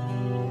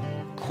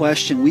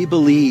question. We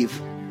believe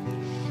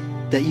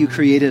that you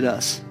created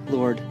us,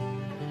 Lord.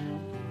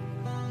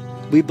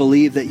 We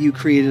believe that you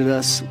created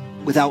us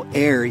without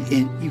error,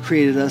 and you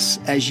created us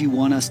as you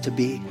want us to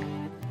be,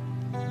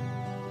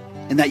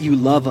 and that you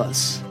love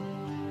us.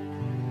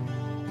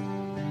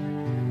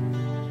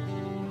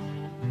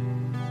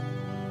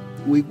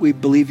 We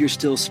believe you're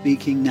still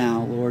speaking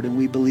now, Lord, and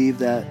we believe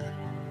that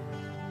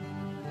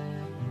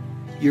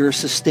you're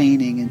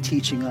sustaining and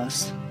teaching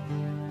us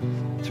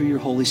through your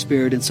Holy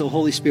Spirit. And so,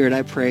 Holy Spirit,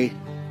 I pray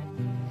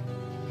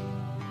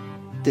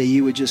that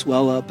you would just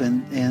well up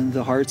in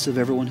the hearts of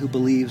everyone who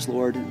believes,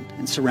 Lord,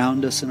 and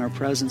surround us in our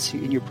presence,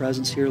 in your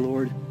presence here,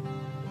 Lord,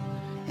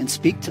 and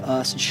speak to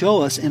us and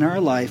show us in our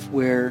life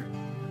where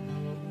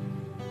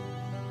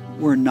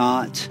we're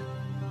not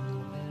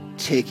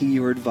taking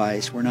your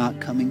advice. We're not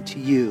coming to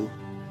you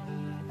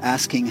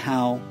asking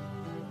how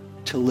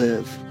to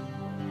live,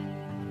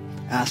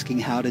 asking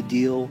how to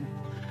deal,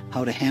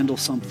 how to handle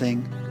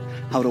something,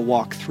 how to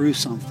walk through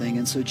something.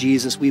 And so,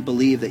 Jesus, we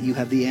believe that you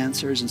have the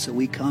answers. And so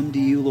we come to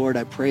you, Lord.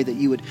 I pray that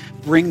you would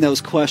bring those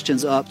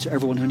questions up to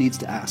everyone who needs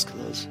to ask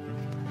those.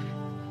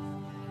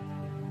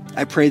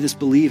 I pray this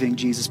believing,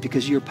 Jesus,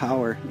 because of your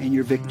power and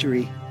your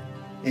victory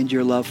and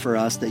your love for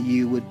us, that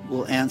you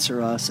will answer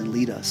us and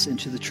lead us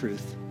into the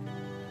truth.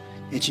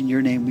 It's in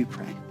your name we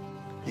pray.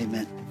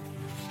 Amen.